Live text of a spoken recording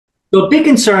So a big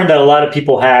concern that a lot of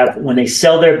people have when they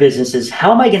sell their business is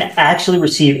how am I going to actually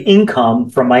receive income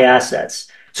from my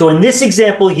assets? So in this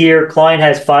example here, client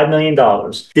has $5 million.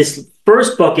 This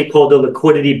first bucket called the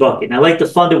liquidity bucket. And I like to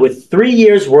fund it with 3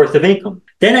 years worth of income.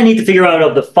 Then I need to figure out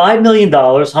of the $5 million,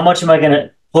 how much am I going to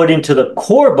put into the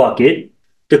core bucket?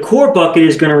 The core bucket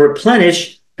is going to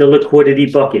replenish the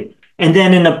liquidity bucket. And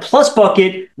then in the plus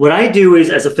bucket, what I do is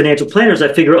as a financial planner is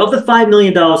I figure of the $5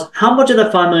 million, how much of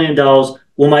that $5 million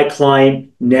will my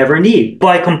client never need?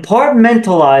 By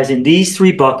compartmentalizing these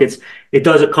three buckets, it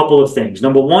does a couple of things.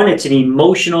 Number one, it's an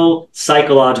emotional,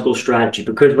 psychological strategy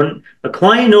because when a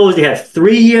client knows they have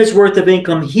 3 years worth of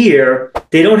income here,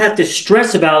 they don't have to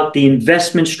stress about the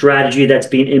investment strategy that's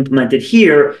being implemented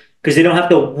here because they don't have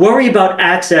to worry about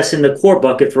accessing the core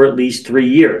bucket for at least 3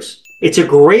 years. It's a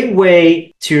great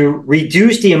way to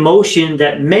reduce the emotion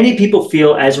that many people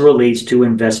feel as it relates to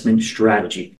investment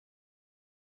strategy.